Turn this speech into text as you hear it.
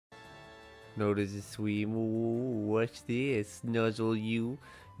Notice a sweet. Ooh, what's this? Nuzzle you,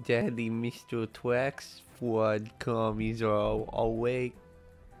 Daddy Mr. Twax. Flood commies are all awake.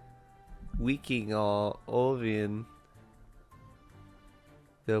 Leaking all oven.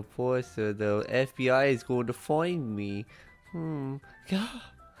 The force of the FBI is going to find me. Yeah,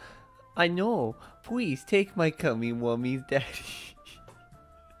 I know. Please take my cummy mummies, Daddy.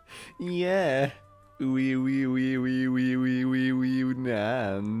 Yeah. Wee wee wee wee wee wee wee wee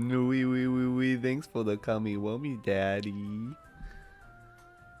nah. Wee wee wee wee. Thanks for the cummy wummy, Daddy.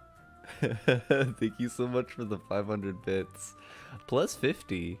 Thank you so much for the 500 bits. Plus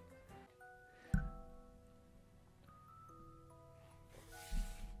 50.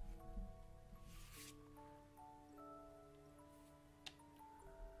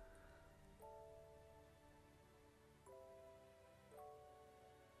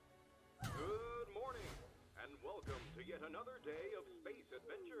 Good morning, and welcome to yet another day of space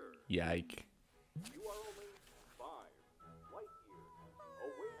adventure. Yike. You are only 5 light years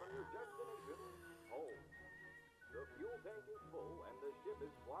away from your destination, home. The fuel tank is full and the ship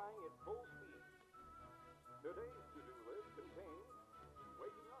is flying at full speed. Today's to-do list contains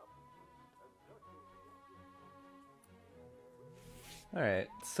waking up and touching the Alright,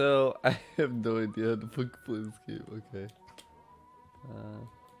 so I have no idea how to play this game. Okay.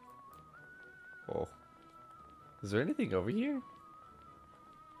 Oh. Is there anything over here?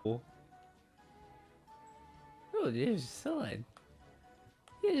 Oh. Oh, there's the sun.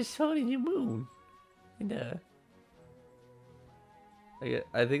 There's the sun and the moon. And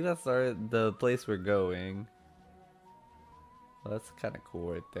I think that's the place we're going. Well, that's kind of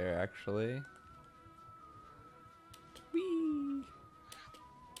cool right there, actually. Whee!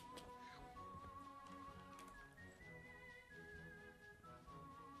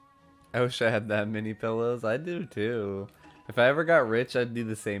 I wish I had that many pillows. I do too. If I ever got rich, I'd do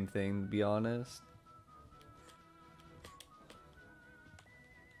the same thing, to be honest.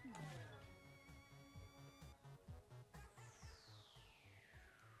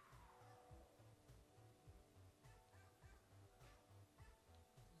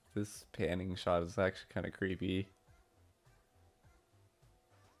 This panning shot is actually kind of creepy.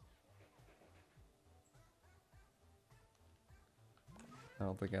 I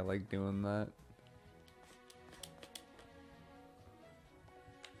don't think I like doing that.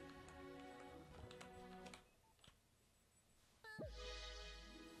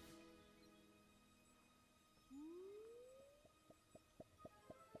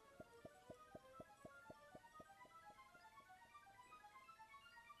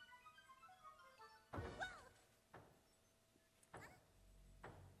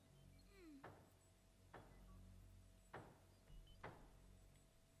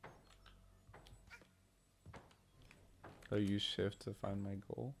 I'll use shift to find my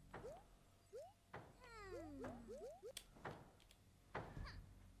goal.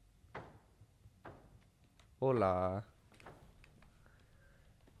 Hola.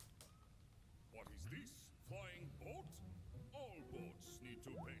 What is this? Flying boat? All boats need to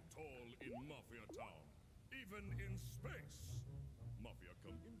pay toll in Mafia Town. Even in space. Mafia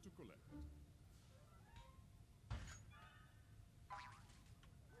come in to collect.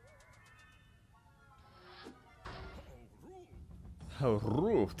 How rude! How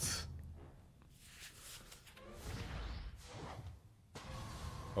rude.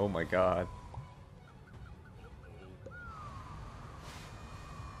 Oh my god.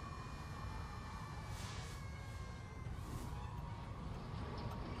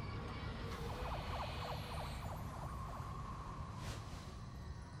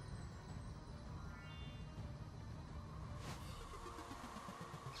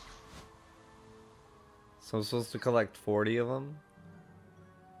 So I'm supposed to collect 40 of them?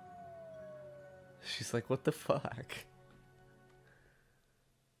 She's like, what the fuck?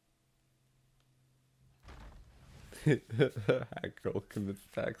 Hack girl commits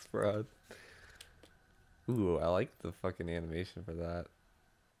tax fraud. Ooh, I like the fucking animation for that.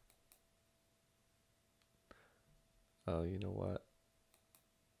 Oh, you know what?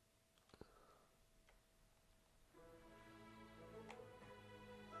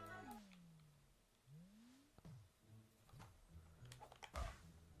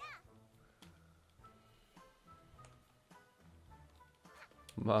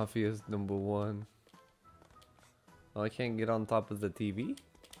 Mafia's #1. Oh, I can't get on top of the TV?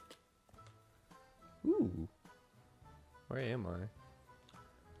 Ooh. Where am I?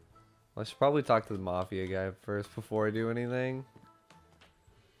 I should probably talk to the Mafia guy first before I do anything.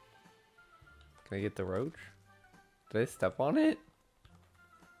 Can I get the roach? Did I step on it?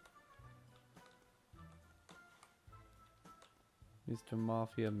 Mr.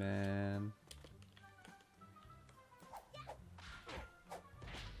 Mafia Man.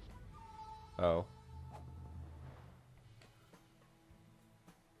 Oh.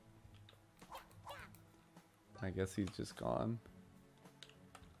 I guess he's just gone.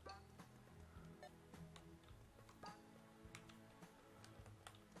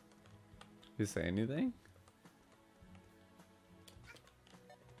 You say anything?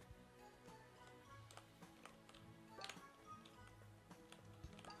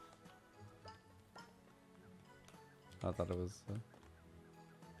 I thought it was.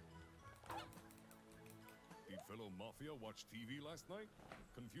 Did fellow Mafia watch TV last night?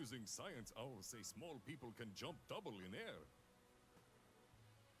 Confusing science owls say small people can jump double in air.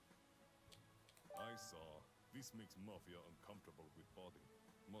 I saw. This makes Mafia uncomfortable with body.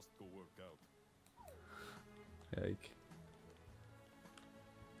 Must go work out. Yike.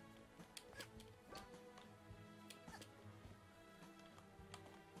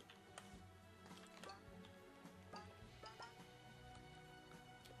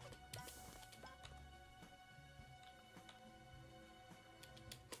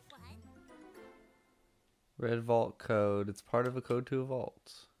 Red vault code. It's part of a code to a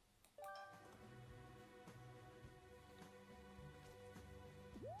vault.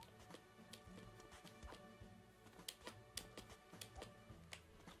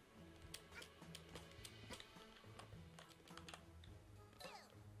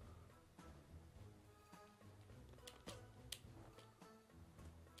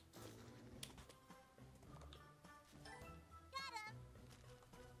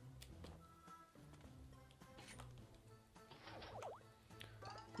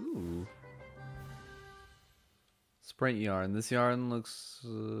 Ooh. Sprint yarn. This yarn looks...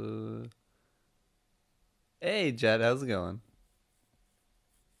 Hey, Jet. How's it going?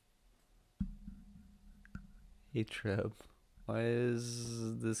 Hey, Treb. Why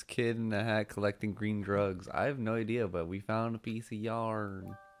is this kid in a hat collecting green drugs? I have no idea, but we found a piece of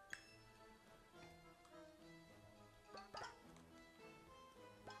yarn.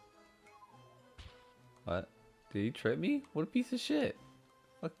 What? Did he trip me? What a piece of shit.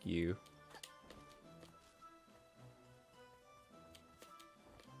 Fuck you.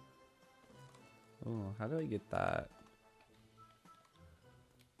 Oh, how do I get that?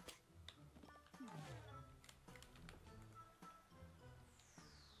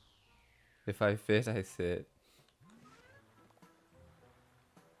 If I fit, I sit.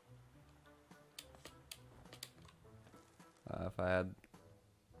 If I had...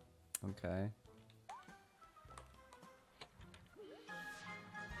 Okay.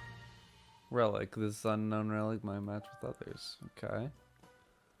 Relic. This unknown relic might match with others. Okay.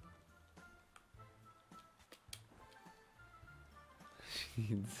 She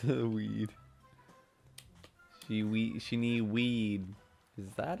needs a weed. She need weed. Is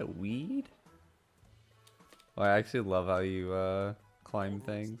that a weed? Oh, I actually love how you climb All roads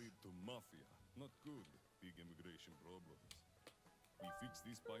things. lead to Mafia. Not good. Big immigration problems. We fixed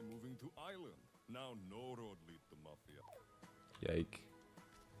this by moving to island. Now no road lead to Mafia. Yike.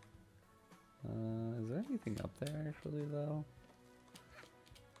 Is there anything up there actually though?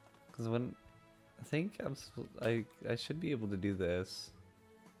 Because when I think I should be able to do this.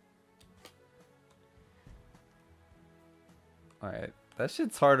 All right, that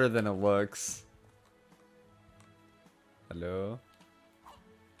shit's harder than it looks. Hello.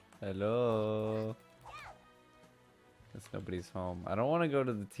 Hello. Guess nobody's home. I don't want to go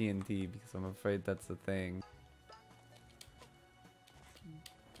to the TNT because I'm afraid that's the thing.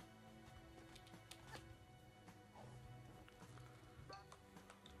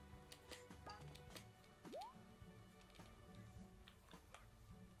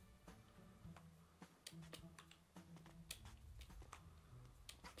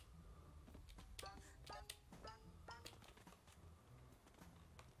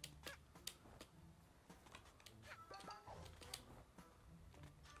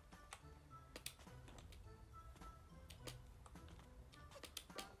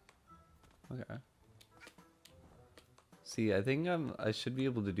 Okay. See, I think I should be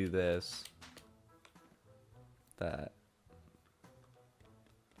able to do this. That.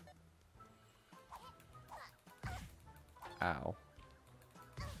 Ow.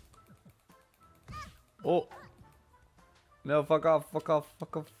 Oh. No, fuck off, fuck off,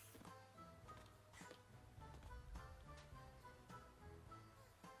 fuck off.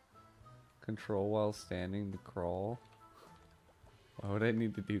 Control while standing to crawl. Why would I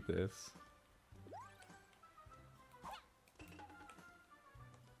need to do this?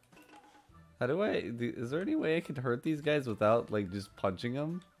 How do is there any way I can hurt these guys without like just punching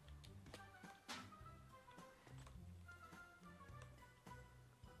them?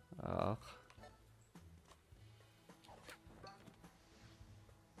 Ugh.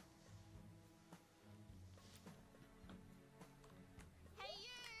 Hey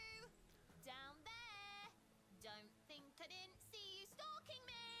you! Down there! Don't think I didn't see you stalking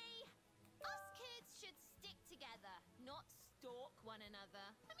me! Us kids should stick together, not stalk one another.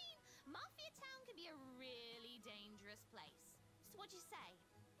 I mean, Mafia Town can be a really dangerous place. So what'd you say?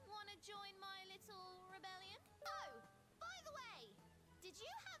 Wanna join my little rebellion? Oh, by the way, did you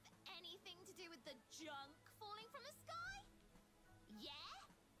have anything to do with the junk falling from the sky? Yeah?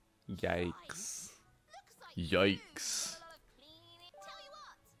 Yikes. Looks like Yikes. you've got a lot of cleaning. Tell you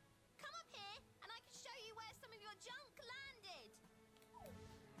what, come up here and I can show you where some of your junk landed.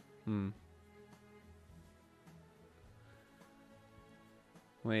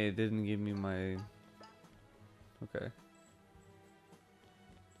 Wait, it didn't give me my... Okay.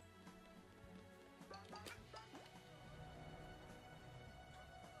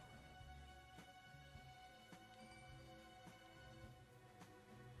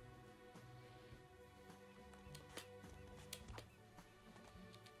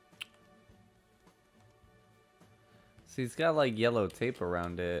 See, it's got like yellow tape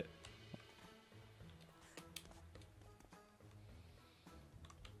around it.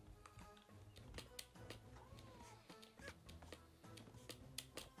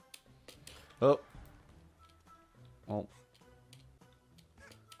 Oh. Oh.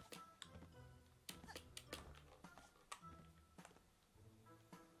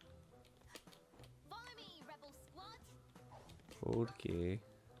 Follow me, Rebel Squad. Okay.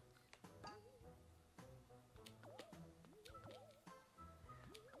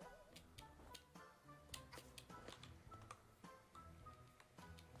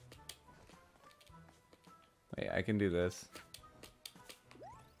 Wait, I can do this.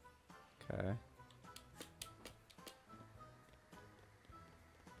 Okay.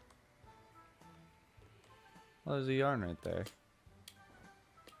 Oh, there's a yarn right there.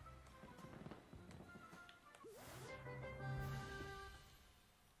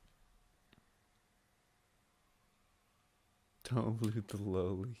 Don't loot the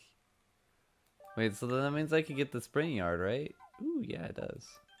lowly. Wait, so then that means I could get the spring yard, right? Ooh, yeah, it does.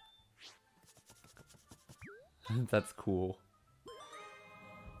 That's cool.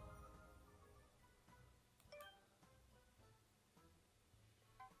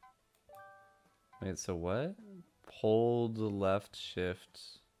 Wait, so what? Hold the left shift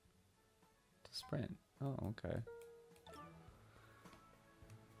to sprint. Oh, okay.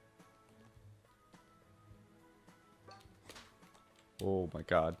 Oh my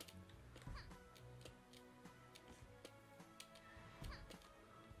god.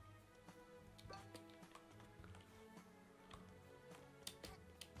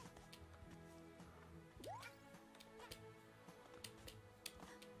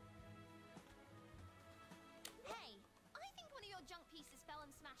 Hey, I think one of your junk pieces fell and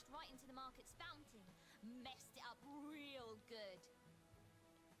smashed right into the market's fountain. Messed it up real good.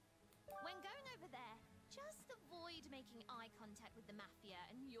 When going over there, just avoid making eye contact with the Mafia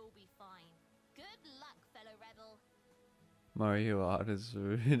and you'll be fine. Good luck, fellow rebel. Mario Odyssey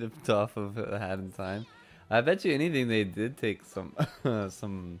ripped off of a Hat in Time. I bet you anything they did take some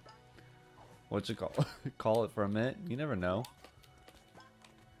some what you call it from it. You never know.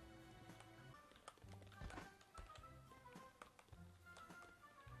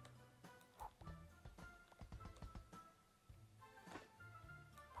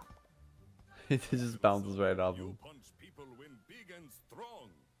 It just bounces right off You him. punch people when big and strong.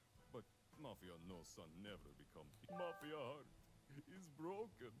 But Mafia no son never become. Mafia heart is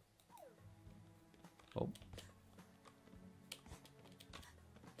broken. Oh.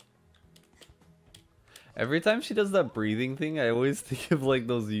 Every time she does that breathing thing, I always think of like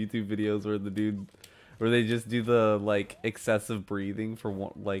those YouTube videos where they just do the like excessive breathing for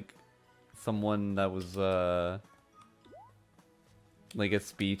one, like someone that was like a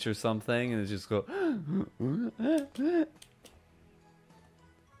speech or something, and it just go.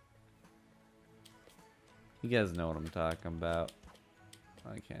 You guys know what I'm talking about.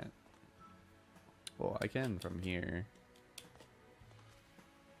 I can't. Well, I can from here.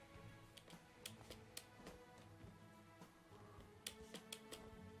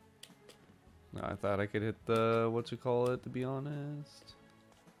 No, I thought I could hit the what you call it, to be honest.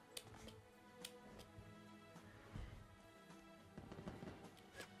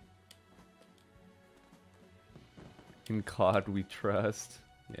 In God we trust.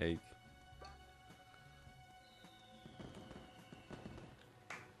 Yike.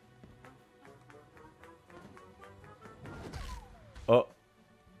 Oh.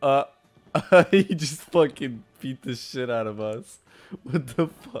 He just fucking beat the shit out of us. What the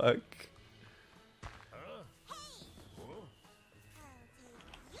fuck?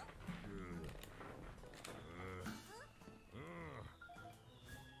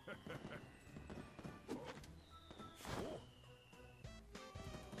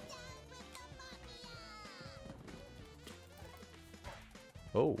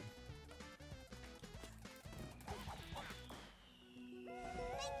 Oh.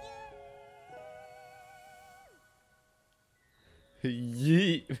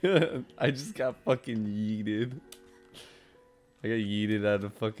 Yeet. I just got fucking yeeted. I got yeeted out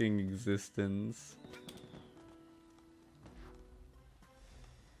of fucking existence.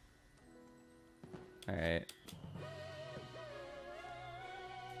 Alright.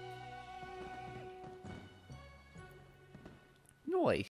 Nice.